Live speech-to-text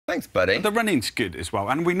Thanks, buddy. The running's good as well,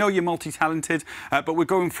 and we know you're multi-talented, but we're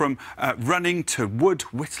going from running to wood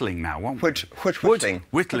whittling now, aren't we? Wood whittling.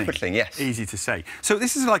 Whittling. Whittling, yes. Easy to say. So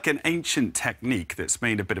this is like an ancient technique that's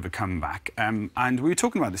made a bit of a comeback, and we were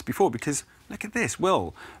talking about this before because look at this.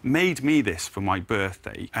 Will made me this for my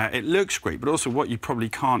birthday. It looks great, but also what you probably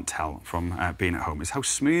can't tell from being at home is how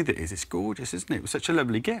smooth it is. It's gorgeous, isn't it? It was such a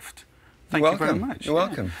lovely gift. Thank you very much. You're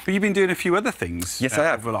welcome. But you've been doing a few other things. Yes, I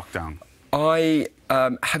have. Over lockdown.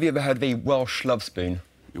 Have you ever heard of a Welsh love spoon?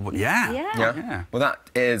 Well, yeah. Yeah. Well, that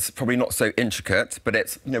is probably not so intricate, but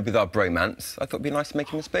it's, you know, with our bromance, I thought it'd be nice to make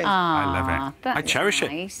him a spoon. I love it. I cherish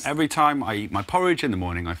it. Every time I eat my porridge in the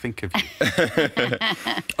morning, I think of you.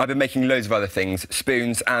 I've been making loads of other things,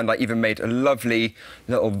 spoons, and I even made a lovely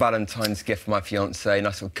little Valentine's gift for my fiancée,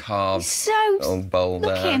 nice little carved little bowl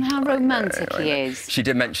there. Look at him, how romantic he is. She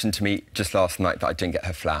did mention to me just last night that I didn't get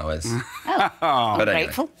her flowers. But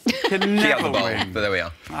grateful. Can She got the never bowl, win. but there we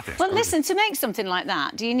are. Well, listen, to make something like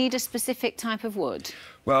that, do you need a specific type of wood?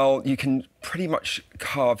 Well, you can pretty much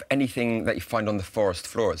carve anything that you find on the forest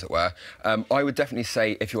floor, as it were. I would definitely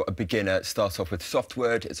say if you're a beginner, start off with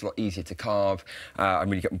softwood. It's a lot easier to carve. And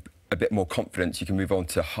when you get a bit more confidence, you can move on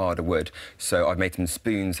to harder wood. So I've made some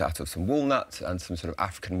spoons out of some walnut and some sort of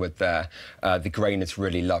African wood there. The grain is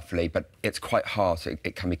really lovely, but it's quite hard, so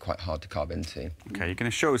it can be quite hard to carve into. OK, you're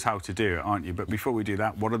going to show us how to do it, aren't you? But before we do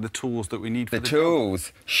that, what are the tools that we need for the tools?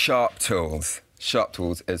 Job? Sharp tools. Sharp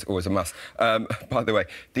tools is always a must. By the way,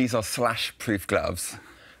 these are slash-proof gloves.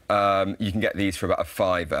 You can get these for about a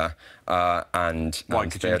 £5. Why,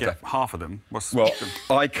 could you get half of them? Well,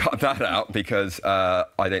 I cut that out because I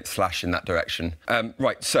don't slash in that direction.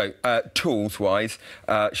 Right, so tools-wise,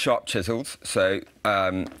 sharp chisels. So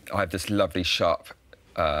I have this lovely sharp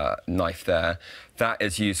knife there. That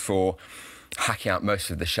is used for hacking out most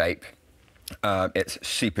of the shape. It's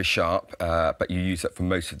super sharp, but you use it for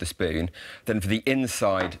most of the spoon. Then for the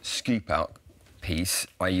inside scoop-out piece,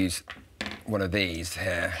 I use one of these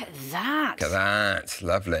here. Look at that. Look at that.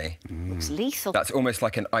 Lovely. Looks lethal. That's almost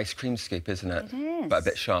like an ice cream scoop, isn't it? It is. But a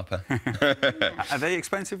bit sharper. Are they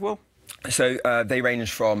expensive, Will? So they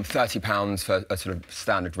range from £30 for a sort of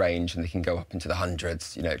standard range, and they can go up into the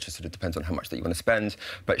hundreds. You know, it just sort of depends on how much that you want to spend.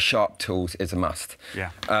 But sharp tools is a must.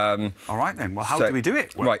 Yeah. All right, then. Well, how do we do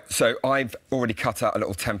it? Well, right, so I've already cut out a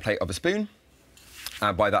little template of a spoon.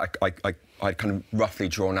 And by that, I kind of roughly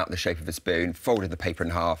drawn out the shape of a spoon, folded the paper in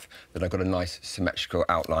half, then I've got a nice symmetrical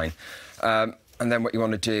outline. And then what you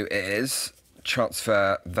want to do is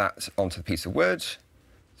transfer that onto the piece of wood.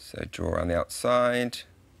 So draw around the outside.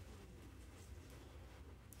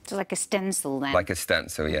 So like a stencil then? Like a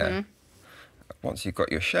stencil, yeah. Once you've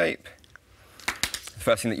got your shape, the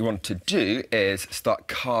first thing that you want to do is start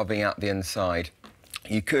carving out the inside.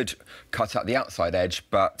 You could cut out the outside edge,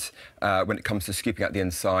 but when it comes to scooping out the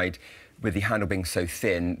inside, with the handle being so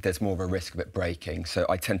thin, there's more of a risk of it breaking. So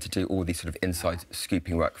I tend to do all these sort of inside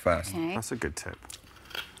scooping work first. Okay. That's a good tip.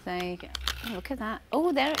 There you go. Oh, look at that.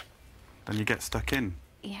 Oh, there. Then you get stuck in.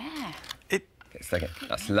 Yeah. Get stuck in.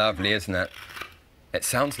 That's lovely, isn't it? It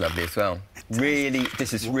sounds lovely as well. Really,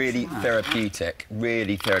 this is really therapeutic,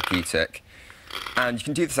 really therapeutic. And you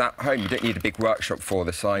can do this at home. You don't need a big workshop for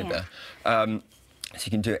this either. So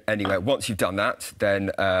you can do it anywhere. Once you've done that, then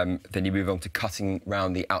you move on to cutting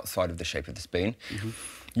round the outside of the shape of the spoon.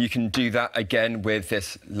 You can do that again with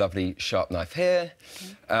this lovely sharp knife here.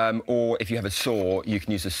 Or if you have a saw, you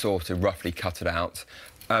can use a saw to roughly cut it out.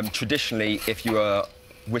 Traditionally, if you are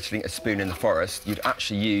whittling a spoon in the forest, you'd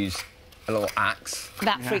actually use a little axe.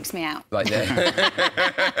 That freaks me out. Like that.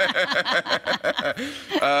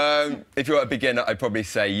 If you're a beginner, I'd probably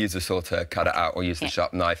say use a saw to cut it out or use a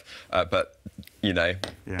sharp knife. But, you know,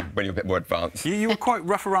 when you're a bit more advanced. You were quite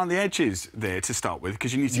rough around the edges there to start with,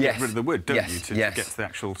 because you need to get rid of the wood, don't you, to get to the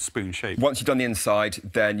actual spoon shape. Once you've done the inside,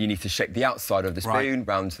 then you need to shape the outside of the spoon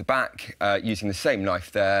round the back, using the same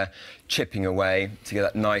knife there, chipping away to get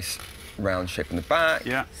that nice round shape in the back.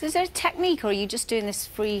 So is there a technique, or are you just doing this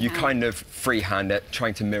freehand? You kind of freehand it,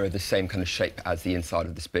 trying to mirror the same kind of shape as the inside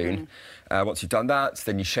of the spoon. Once you've done that,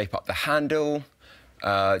 then you shape up the handle,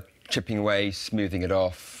 chipping away, smoothing it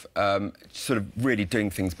off, sort of really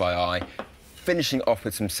doing things by eye, finishing off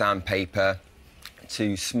with some sandpaper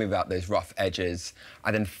to smooth out those rough edges.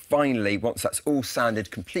 And then finally, once that's all sanded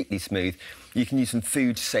completely smooth, you can use some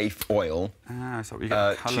food-safe oil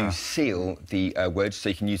to seal the wood, so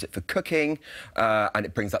you can use it for cooking, and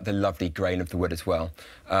it brings out the lovely grain of the wood as well.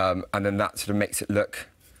 And then that sort of makes it look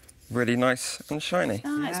really nice and shiny.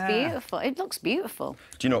 Oh, it's beautiful. It looks beautiful.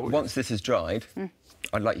 Do you know, once this is dried,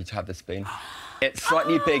 I'd like you to have the spoon. It's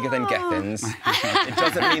slightly bigger than Gethin's. It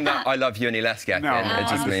doesn't mean that I love you any less, Gethin. No, it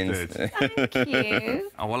just understood. means... Thank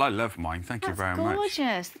you. Oh, well, I love mine. Thank you very much.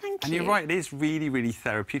 Gorgeous. Thank you. And you're right, it is really, really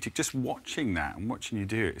therapeutic. Just watching that and watching you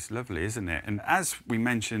do it, it's lovely, isn't it? And as we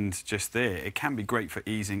mentioned just there, it can be great for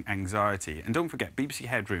easing anxiety. And don't forget, BBC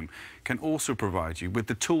Headroom can also provide you with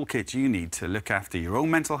the toolkit you need to look after your own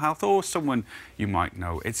mental health or someone you might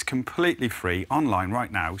know. It's completely free online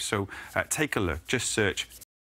right now, so take a look. Just search